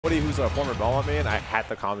Somebody who's a former Belmont man, I had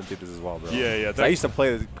to commentate this as well, bro. Yeah, yeah. I used to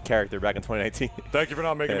play the character back in 2019. Thank you for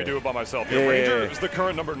not making me do it by myself. Yeah, Ranger is the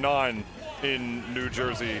current number 9 in New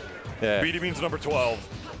Jersey. BD means number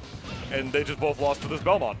 12. And they just both lost to this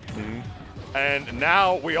Belmont. And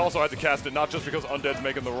now we also had to cast it, not just because Undead's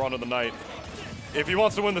making the run of the night. If he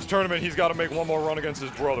wants to win this tournament, he's got to make one more run against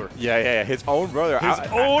his brother. Yeah, his own brother. His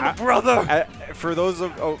own brother. For those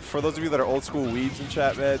of you that are old school weebs in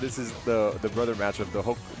chat, man, this is the brother matchup,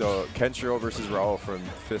 the Kenshiro versus Raul from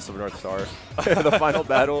Fist of North Star, the final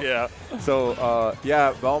battle. Yeah. So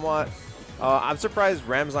yeah, Belmont. I'm surprised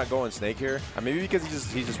Ram's not going Snake here. Maybe because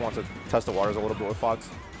he just wants to test the waters a little bit with Fox.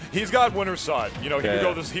 He's got winner's side. You know, he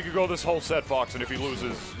could go this whole set, Fox, and if he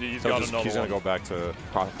loses, he's got another one. He's going to go back to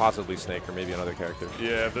possibly Snake or maybe another character.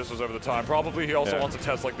 Yeah, if this was ever the time. Probably he also wants to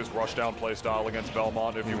test like this rushdown play style against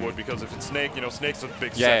Belmont if he would, because if it's Snake, you know, Snake's a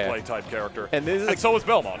big set play type character. And so is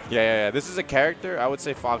Belmont. Yeah. This is a character. I would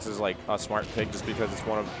say Fox is like a smart pick just because it's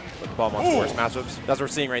one of Belmont's worst matchups. That's what we're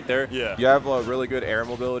seeing right there. Yeah. You have really good air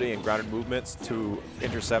mobility and grounded movements to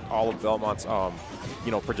intercept all of Belmont's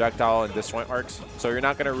projectile and disjoint arcs. So you're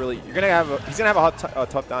not going to really, he's going to have a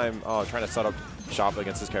tough time trying to set up shop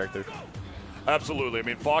against this character. Absolutely. I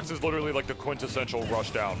mean, Fox is literally like the quintessential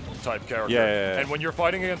rushdown type character. Yeah. And when you're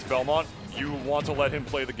fighting against Belmont, you want to let him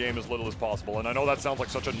play the game as little as possible. And I know that sounds like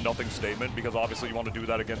such a nothing statement because obviously you want to do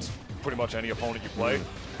that against pretty much any opponent you play.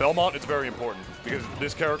 Belmont, it's very important because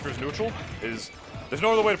this character's neutral is... There's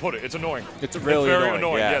no other way to put it. It's annoying. It's really very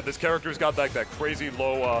annoying. Yeah, this character's got that crazy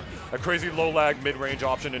low lag mid-range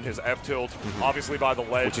option in his F tilt. Obviously by the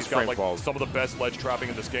ledge, he's got like some of the best ledge trapping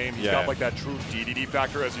in this game. He's got like that true DDD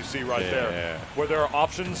factor, as you see right there, where there are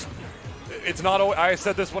options. It's not. I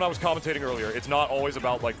said this when I was commentating earlier. It's not always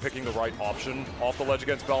about like picking the right option off the ledge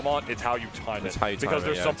against Belmont. It's how you time it. Because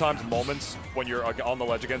there's sometimes moments when you're on the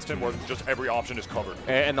ledge against him where just every option is covered.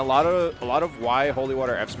 And a lot of why Holy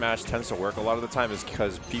Water F Smash tends to work a lot of the time is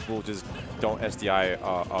because people just don't SDI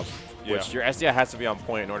up. Which your SDI has to be on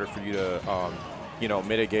point in order for you to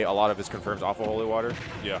mitigate a lot of his confirms off of Holy Water.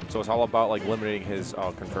 Yeah. So it's all about like limiting his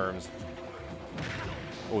confirms.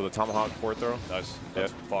 Oh, the Tomahawk forward throw. Nice.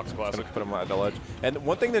 That's Fox classic. Gonna put him at the ledge. And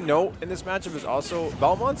one thing to note in this matchup is also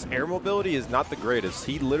Belmont's air mobility is not the greatest.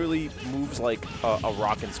 He literally moves like a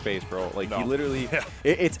rock in space, bro. Like he literally,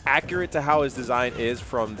 it's accurate to how his design is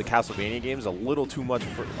from the Castlevania games. A little too much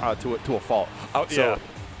to a fault.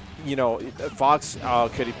 Fox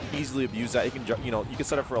could easily abuse that. He can, you can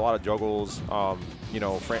set up for a lot of juggles. A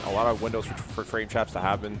lot of windows for frame traps to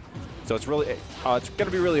happen. So it's really, it's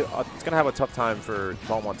gonna have a tough time for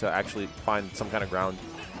Belmont to actually find some kind of ground,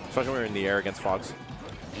 especially when you're in the air against Fox.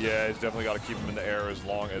 Yeah, he's definitely got to keep him in the air as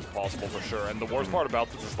long as possible for sure. And the worst part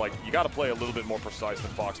about this is like you got to play a little bit more precise than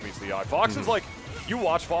Fox meets the eye. Fox is like, you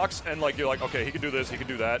watch Fox and like you're like, okay, he can do this, he can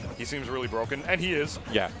do that. He seems really broken, and he is.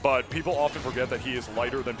 Yeah. But people often forget that he is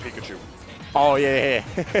lighter than Pikachu. Oh, yeah.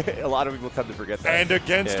 A lot of people tend to forget that. And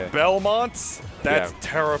against Belmont, that's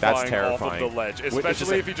terrifying off of the ledge.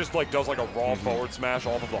 Especially if he just like does like a raw forward smash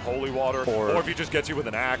off of the Holy Water. Or if he just gets you with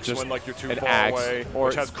an axe when like you're too far away,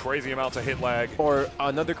 which has crazy amounts of hit lag. Or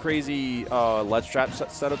another crazy ledge trap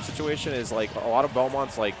setup situation is like a lot of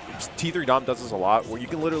Belmonts, like T3 Dom does this a lot, where you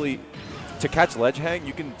can literally, to catch ledge hang,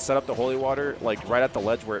 you can set up the Holy Water like right at the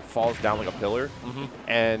ledge where it falls down like a pillar,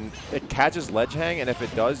 and it catches ledge hang. And if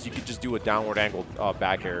it does, you could just do a downward angle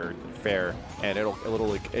back air fair, and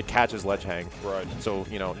it catches ledge hang. Right. So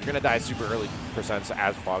you're gonna die super early percents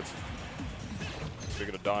as Fox.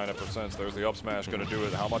 Speaking of dying at percents, there's the up smash gonna do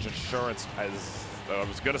it. How much insurance has? I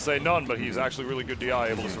was going to say none, but he's actually really good DI,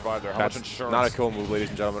 able to survive there. How much insurance? Not a kill move, ladies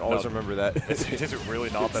and gentlemen. Always remember that. Is it really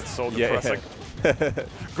not? That's so depressing.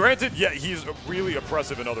 Granted, he's really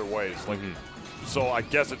oppressive in other ways. Like, so I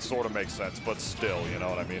guess it sort of makes sense, but still, you know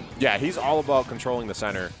what I mean? Yeah, he's all about controlling the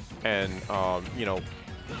center, and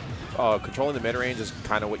controlling the mid range is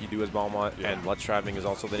kind of what you do as Belmont, and ledge trapping is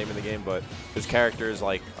also the name of the game. But his character is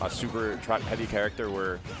like a super trap heavy character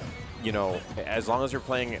where, as long as you're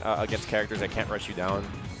playing against characters that can't rush you down,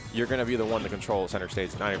 you're going to be the one to control center stage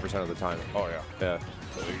 90% of the time. Oh, yeah. There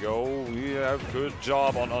you go. We have good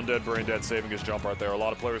job on UndeadBrainDead saving his jump right there. A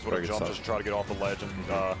lot of players would have jumped just to try to get off the ledge, and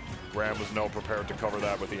Ram was prepared to cover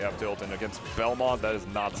that with the F tilt. And against Belmont, that is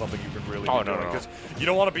not something you can really do. Because you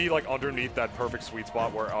don't want to be like underneath that perfect sweet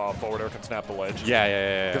spot where forward air can snap the ledge.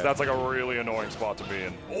 Yeah. Because that's like a really annoying spot to be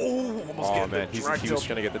in. Oh, almost getting man, he's just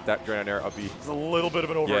going to get that ground air up B. It's a little bit of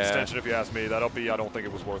an overextension if you ask me. That up B, I don't think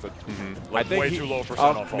it was worth it. Like, I think way too low percent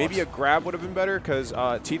on Fox. Maybe a grab would have been better because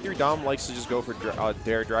T3 Dom likes to just go for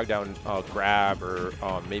drag down grab or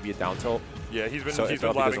maybe a down tilt. Yeah, he's been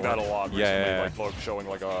labbing that a lot recently, like showing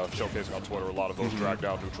showcasing on Twitter a lot of those drag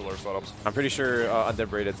down neutral air setups. I'm pretty sure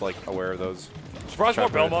UndeadBrainDead's like aware of those. I'm surprised more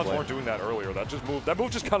Belmonts weren't doing that earlier. That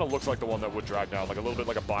move just kind of looks like the one that would drag down, like a little bit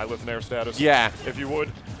like a Byleth Nair status. Yeah, if you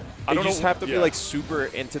would. You just have to be like super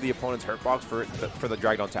into the opponent's hitbox for the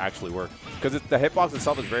drag down to actually work. Because the hitbox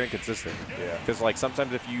itself is very inconsistent. Yeah. Because like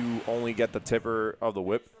sometimes if you only get the tipper of the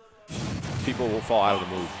whip, people will fall out of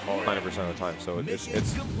the move 90% of the time. So it's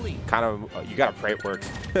kind of you gotta pray it works.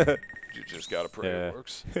 You just gotta pray it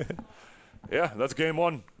works. Yeah, that's game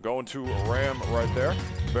one. Going to Ram right there.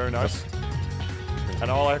 Very nice.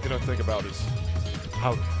 And all I can think about is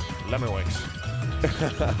how Lemmerwinks.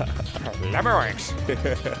 Lemmerwinks.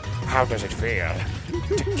 How does it feel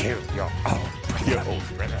to kill your old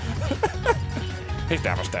brother? He's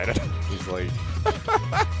devastated. He's like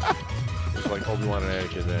Obi-Wan and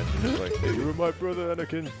Anakin then. He's like, hey, you were my brother,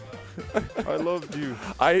 Anakin. I loved you.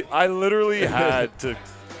 I literally had to.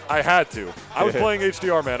 I was playing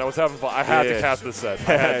HDR, man. I was having fun. I had to cast this set.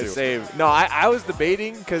 I had to. Same. No, I was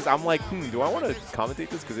debating because I'm like, do I want to commentate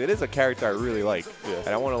this? Because it is a character I really like. Yeah. And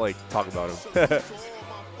I want to, like, talk about him.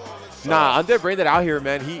 Nah, UndeadBrainDead out here,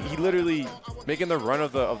 man. He literally making the run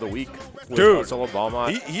of the week with Dude, solo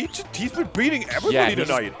Belmont. He's been beating everybody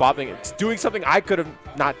tonight. Bopping, doing something I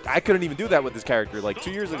couldn't even do that with this character like 2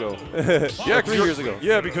 years ago. Yeah, 3 years ago.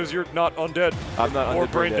 Yeah, because you're not undead. I'm not or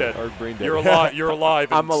undead, brain dead. Or brain dead. You're alive. You're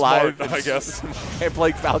alive. I'm alive. Smart, I guess. And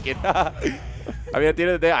playing Falcon. I mean, at the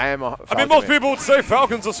end of the day, I am a Falcon most people would say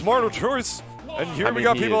Falcon's a smarter choice. And here we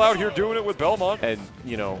got people out here doing it with Belmont. And,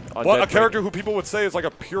 you know, a character who people would say is like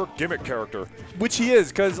a pure gimmick character. Which he is,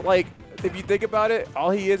 because, like, if you think about it,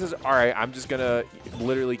 all he is, all right, I'm just going to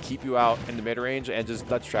literally keep you out in the mid-range and just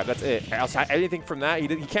Dutch trap. That's it. Outside, anything from that, he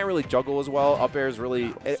can't really juggle as well. Up air is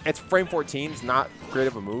really, it's frame 14. It's not great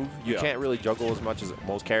of a move. You can't really juggle as much as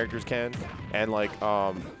most characters can. And, like,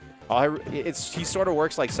 he sort of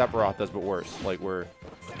works like Sephiroth does, but worse. Like, where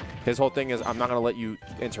his whole thing is, I'm not going to let you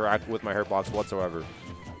interact with my hitbox whatsoever.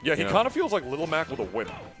 Yeah, he kind of feels like Little Mac with a whip.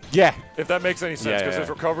 Yeah. If that makes any sense, because his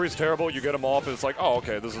recovery is terrible. You get him off, and it's like, oh,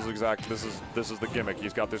 okay, this is the gimmick.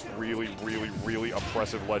 He's got this really, really, really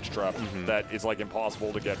oppressive ledge trap that is like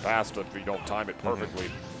impossible to get past if you don't time it perfectly.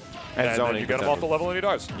 And then you get him off the level and he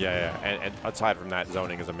dies. Yeah. And aside from that,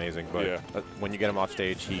 zoning is amazing. But when you get him off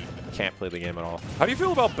stage, he can't play the game at all. How do you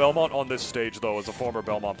feel about Belmont on this stage, though, as a former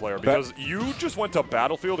Belmont player? Because you just went to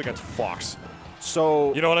Battlefield against Fox.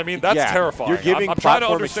 So you know what I mean? That's terrifying. You're giving I'm trying to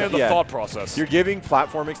understand the thought process. You're giving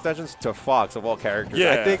platform extensions to Fox of all characters.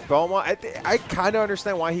 Yeah. I think Belmont. I kind of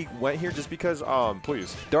understand why he went here, just because.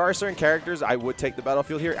 Please. There are certain characters I would take the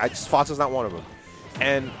Battlefield here. Fox is not one of them,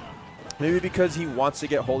 and maybe because he wants to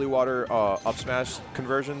get Holy Water up smash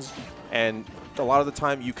conversions, and a lot of the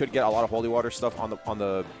time you could get a lot of Holy Water stuff on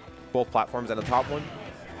the both platforms and the top one.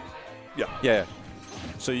 Yeah.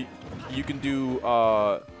 So you can do.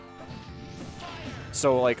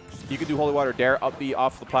 So, like, you can do Holy Water Dare, up B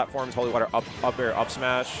off the platforms, Holy Water up air, up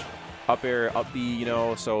smash, up air, up B, you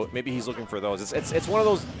know, so maybe he's looking for those. It's one of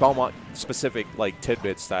those Belmont-specific, like,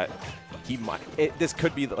 tidbits that he might, this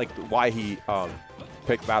could be, like, why he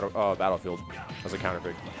picked Battlefield as a counter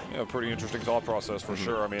pick. Yeah, pretty interesting thought process for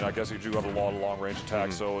sure. I mean, I guess you do have a lot of long-range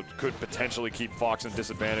attacks, so it could potentially keep Fox in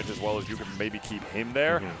disadvantage as well as you could maybe keep him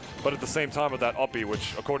there. But at the same time with that up B,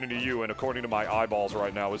 which according to you and according to my eyeballs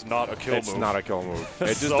right now is not a kill move. It's not a kill move.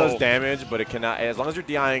 It just does damage, but it cannot, as long as you're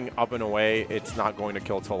DIing up and away, it's not going to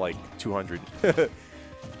kill till like 200.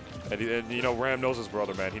 And you know, Ram knows his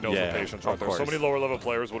brother, man. He knows the patience right there. So many lower-level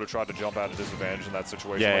players would have tried to jump out of disadvantage in that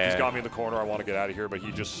situation. Like, he's got me in the corner. I want to get out of here, but he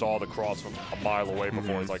just saw the cross from a mile away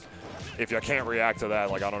before. It's like, if you can't react to that,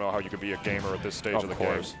 like, I don't know how you could be a gamer at this stage of the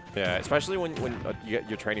game. Yeah, especially when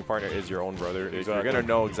your training partner is your own brother. Exactly. You're going to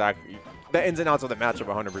know exactly the ins and outs of the matchup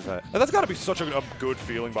 100%. And that's got to be such a good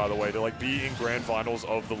feeling, by the way, to like be in grand finals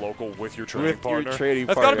of the local with your training partner.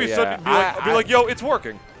 That's got to be such. Be like, yo, it's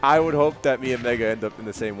working. I would hope that me and Mega end up in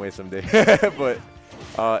the same way someday, but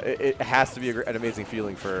it has to be an amazing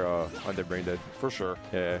feeling for UndeadBrainDead for sure.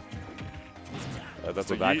 Yeah.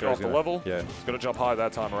 That's a yeet off the level. Yeah. He's going to jump high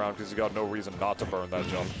that time around because he's got no reason not to burn that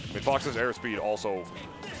jump. I mean, Fox's airspeed also.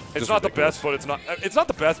 It's not ridiculous. The best, but it's not. It's not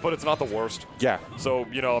the best, but it's not the worst. Yeah. So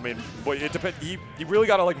you know, I mean, but it depends. You really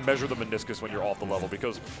got to like measure the meniscus when you're off the level,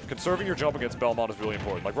 because conserving your jump against Belmont is really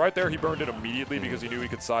important. Like right there, he burned it immediately because he knew he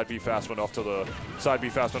could side B fast enough to the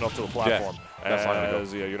platform. Yeah.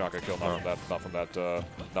 You're not gonna kill not from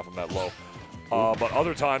that low. But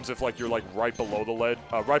other times, if like you're like right below the ledge,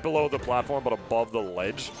 right below the platform, but above the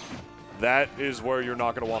ledge, that is where you're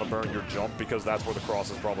not going to want to burn your jump, because that's where the cross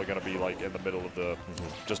is probably going to be like in the middle of the,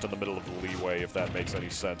 just in the middle of the leeway, if that makes any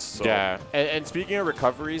sense. So. Yeah, and speaking of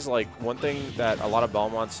recoveries, like one thing that a lot of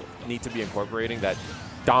Belmonts need to be incorporating that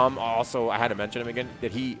Dom also, I had to mention him again,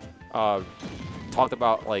 that he talked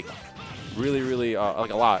about like really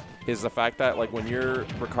like a lot, is the fact that like when you're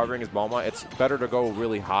recovering as Belmont, it's better to go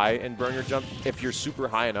really high and burn your jump if you're super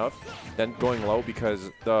high enough than going low,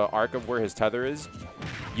 because the arc of where his tether is,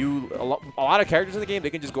 a lot of characters in the game, they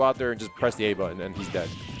can just go out there and just press the A button and he's dead.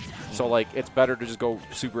 So like it's better to just go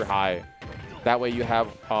super high. That way you have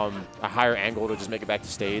a higher angle to just make it back to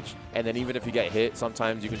stage, and then even if you get hit,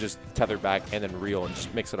 sometimes you can just tether back and then reel and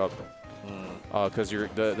just mix it up. Because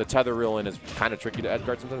the tether reel in is kind of tricky to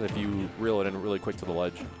edgeguard sometimes if you reel it in really quick to the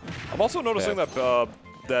ledge. I'm also noticing that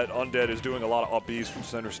that Undead is doing a lot of up Bs from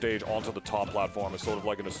center stage onto the top platform as sort of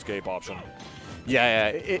like an escape option. Yeah,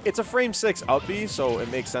 it's a frame 6 up B, so it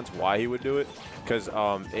makes sense why he would do it. Because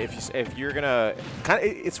if you're gonna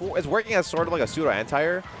it's working as sort of like a pseudo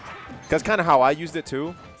anti-air. That's kind of how I used it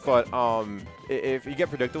too. But if you get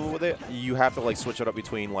predictable with it, you have to like switch it up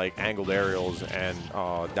between like angled aerials and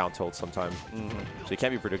down tilts sometimes. So you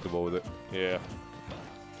can't be predictable with it. Yeah.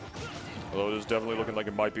 Although it is definitely looking like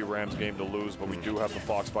it might be Ram's game to lose, but we do have the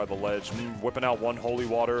Fox by the ledge. Whipping out one Holy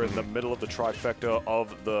Water in the middle of the trifecta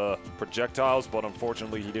of the projectiles, but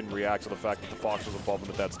unfortunately he didn't react to the fact that the Fox was above him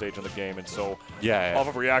at that stage in the game, and so off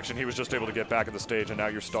of reaction he was just able to get back in the stage, and now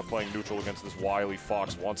you're stuck playing neutral against this wily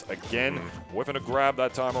Fox once again. Whipping a grab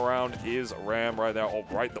that time around is Ram right now. Oh,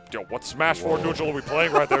 right. Yo, what smash 4 neutral are we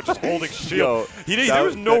playing right there? Just holding shield. There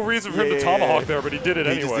was no reason for him to tomahawk there, but he did it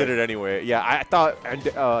anyway. He just did it anyway. Yeah, I thought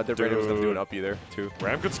the Bergen was going to do an up either too.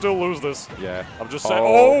 Ram could still lose this. Yeah. I'm just saying.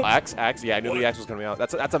 Oh! Axe. Yeah, I knew the Axe was coming out.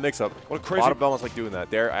 That's a mix-up. What a crazy. A lot of Belmonts like doing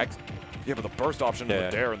that. Dare, Axe. Yeah, but the burst option in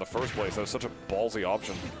the Dare in the first place, that was such a ballsy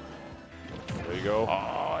option. There you go.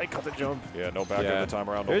 Oh, he cut the jump. Yeah, no back the time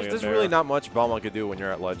around. There's really not much Belmont could do when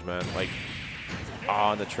you're at ledge, man. Like,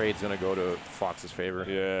 and the trade's going to go to Fox's favor.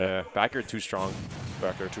 Yeah. Back air too strong.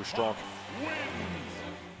 Back air too strong.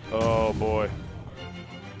 Oh, boy.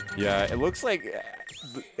 Yeah, it looks like...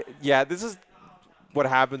 Yeah, this is what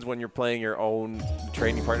happens when you're playing your own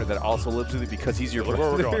training partner that also lives with you because he's your brother.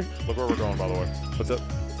 Look where we're going. Look where we're going, by the way. What's up?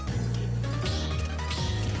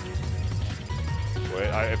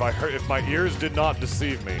 Wait, if my ears did not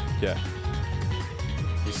deceive me. Yeah.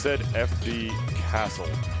 He said FD Castle.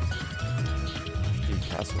 FD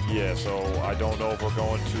Castle? Yeah, so I don't know if we're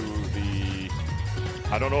going to the...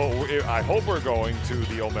 I don't know. I hope we're going to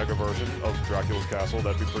the Omega version of Dracula's Castle.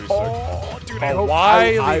 That'd be pretty sick. Oh, dude, a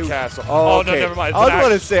Wily Castle. Oh, okay. No, never mind. I was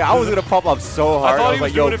going to say, I was going to pop up so hard. I was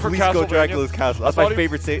like, yo, please go Dracula's Castle. That's my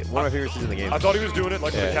favorite one of my favorite scenes in the game. I thought he was doing it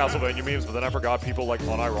like for the Castlevania memes, but then I forgot people like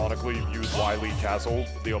unironically use Wily Castle,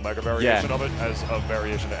 the Omega variation of it, as a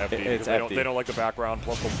variation of FD. It's FD. They don't like the background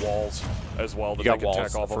plus the walls as well that they can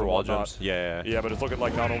tech off for wall jumps. Yeah, but it's looking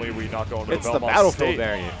like not only are we not going to the Belmont stage. It's the Battlefield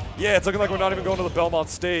variant. Yeah, it's looking like we're not even going to the Belmont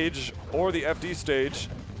stage or the FD stage,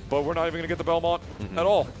 but we're not even going to get the Belmont at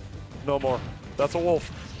all. No more. That's a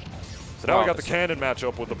wolf. So now we got the Cannon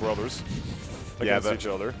matchup with the brothers against each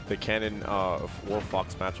other. The Cannon Wolf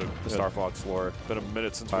Fox matchup, the Star Fox lore. Been a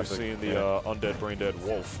minute since we've seen the UndeadBrainDead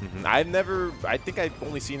Wolf. I think I've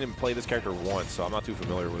only seen him play this character once, so I'm not too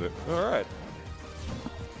familiar with it. All right.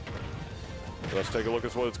 Let's take a look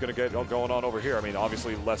at what it's going to get going on over here. I mean,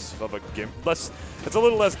 obviously less of a it's a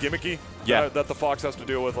little less gimmicky that the Fox has to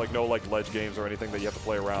deal with, like no ledge games or anything that you have to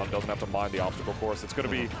play around. Doesn't have to mind the obstacle course. It's going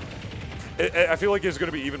to be. I feel like it's going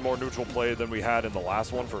to be even more neutral play than we had in the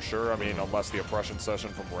last one for sure. I mean, unless the oppression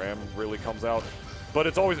session from Ram really comes out. But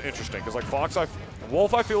it's always interesting because like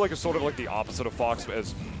Wolf, I feel like is sort of like the opposite of Fox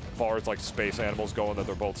as far as like space animals go, and that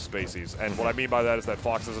they're both spacies. And what I mean by that is that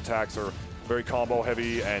Fox's attacks are very combo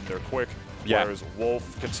heavy and they're quick. Whereas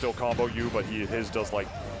Wolf can still combo you, but his does like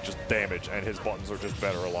just damage, and his buttons are just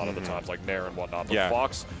better a lot of the times, like Nair and whatnot. But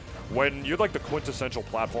Fox, when you're like the quintessential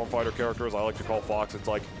platform fighter character, as I like to call Fox, it's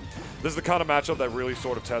like this is the kind of matchup that really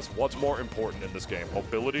sort of tests what's more important in this game,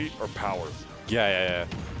 mobility or power. Yeah.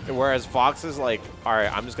 Whereas Fox is like, all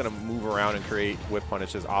right, I'm just going to move around and create whip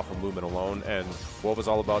punishes off of movement alone. And Wolf is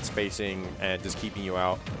all about spacing and just keeping you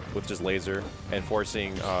out with just laser and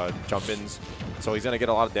forcing jump-ins. So he's going to get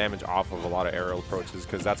a lot of damage off of a lot of aerial approaches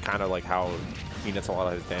because that's kind of like how he nets a lot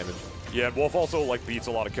of his damage. Yeah, and Wolf also like beats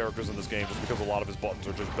a lot of characters in this game just because a lot of his buttons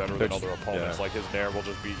are just better than other opponents. Like his Nair will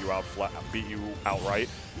just beat you outright.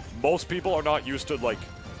 Most people are not used to like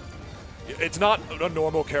it's not a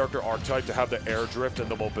normal character archetype to have the air drift and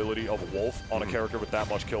the mobility of Wolf on a character with that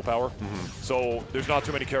much kill power. So there's not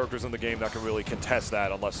too many characters in the game that can really contest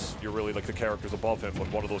that unless you're really like the characters above him.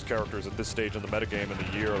 But one of those characters at this stage in the metagame in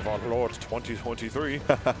the year of our Lord 2023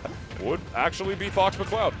 would actually be Fox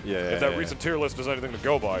McCloud. If that recent tier list is anything to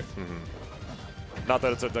go by. Not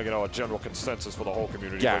that it's a a general consensus for the whole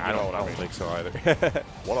community. Yeah, but I don't think so either.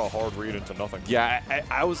 What a hard read into nothing. Yeah,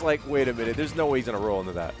 I was like, wait a minute. There's no way he's going to roll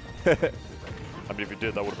into that. I mean, if he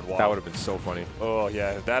did, that would have been wild. That would have been so funny. Oh,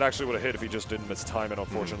 yeah. That actually would have hit if he just didn't miss time, and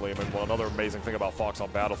unfortunately. I mean, well, another amazing thing about Fox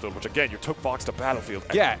on Battlefield, which, again, you took Fox to Battlefield.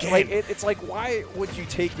 Yeah, like it's like, why would you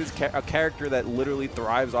take this a character that literally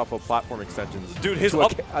thrives off of platform extensions Dude, his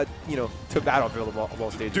to to Battlefield of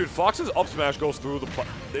all stages? Dude, Fox's up smash goes through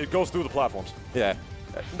the platforms. Yeah.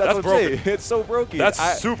 That's what broken. I'm saying. It's so broken.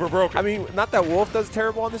 That's super broken. I mean, not that Wolf does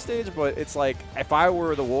terrible on the stage, but it's like if I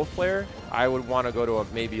were the Wolf player, I would want to go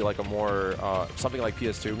to maybe like a more something like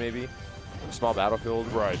PS2 maybe. Small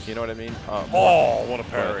Battlefield. Right. You know what I mean? What a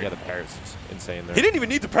parry. Yeah, the parry's insane there. He didn't even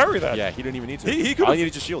need to parry that. Yeah, he didn't even need to. He could. All he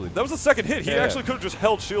needed just shielded. That was the second hit. He actually could have just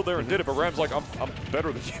held shield there and did it, but Ram's like, I'm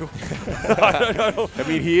better than you. I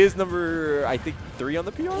mean, he is number, I think, 3 on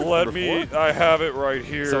the PR. I have it right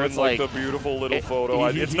here so it's in like the beautiful little photo.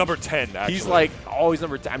 It's number 10, actually. He's like, always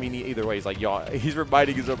number 10. I mean, either way, he's like, yo, he's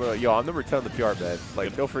reminding his over, yo, I'm number 10 on the PR, man.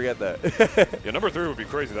 Like, don't forget that. Yeah, number 3 would be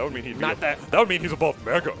crazy. That would mean that would mean he's above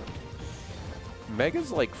Mega.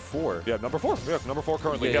 Mega's like 4. Yeah, number 4. Yeah, number 4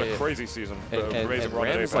 currently. He had a crazy season. And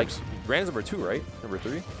Ram's like, Ram's number 2, right? Number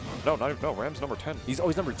 3? No, no, Ram's number 10. He's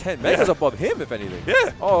always number 10. Mega's above him, if anything.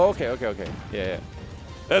 Yeah. Oh, okay. Yeah.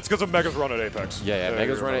 That's because of Mega's run at Apex. Yeah.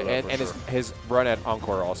 Mega's run at, and his run at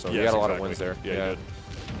Encore also. Yes, he had a lot of wins there. Yeah. He did.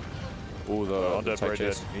 Ooh, the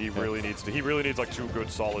UndeadBrainDead. He really needs like 2 good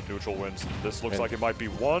solid neutral wins. This looks like it might be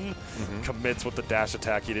 1. Commits with the dash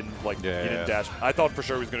attack. He didn't he didn't dash. I thought for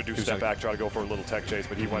sure he was going to do step back, try to go for a little tech chase,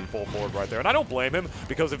 but he went full forward right there. And I don't blame him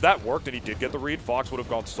because if that worked and he did get the read, Fox would have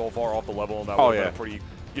gone so far off the level, and that would have been a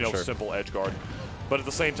pretty simple edge guard. But at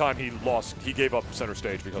the same time, he gave up center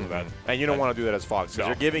stage because of that. And you don't want to do that as Fox because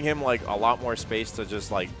you're giving him like a lot more space to just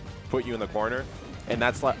like put you in the corner. And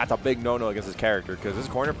that's a big no-no against his character because his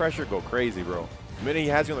corner pressure go crazy, bro. The minute he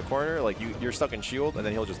has you in the corner, like you're stuck in shield, and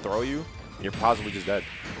then he'll just throw you, and you're possibly just dead.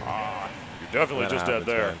 You're definitely just dead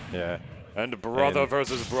there. Man. Yeah. And brother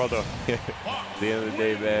versus brother. At the end of the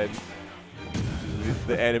day, man,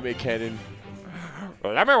 the anime canon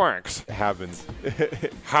works. happens.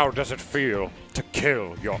 How does it feel to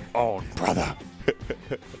kill your own brother?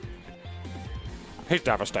 He's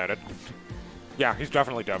devastated. Yeah, he's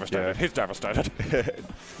definitely devastated. Yeah. He's devastated.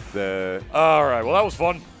 All right, well, that was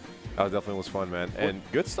fun. That definitely was fun, man. And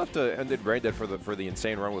good stuff to UndeadBrainDead for the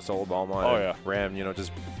insane run with Solo Balma and Ram,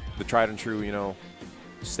 just the tried and true,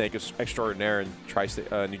 snake extraordinaire in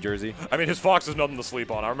New Jersey. I mean, his Fox is nothing to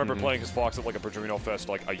sleep on. I remember playing his Fox at like a Padrino Fest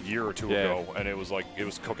like a year or 2 ago, and it was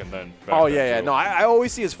cooking then. Oh, yeah. No, I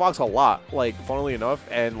always see his Fox a lot, like, funnily enough,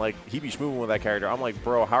 and like he be schmooving with that character. I'm like,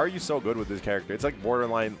 bro, how are you so good with this character? It's like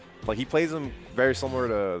borderline, like he plays him very similar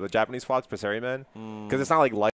to the Japanese Fox, Passeri Man, because it's not like light.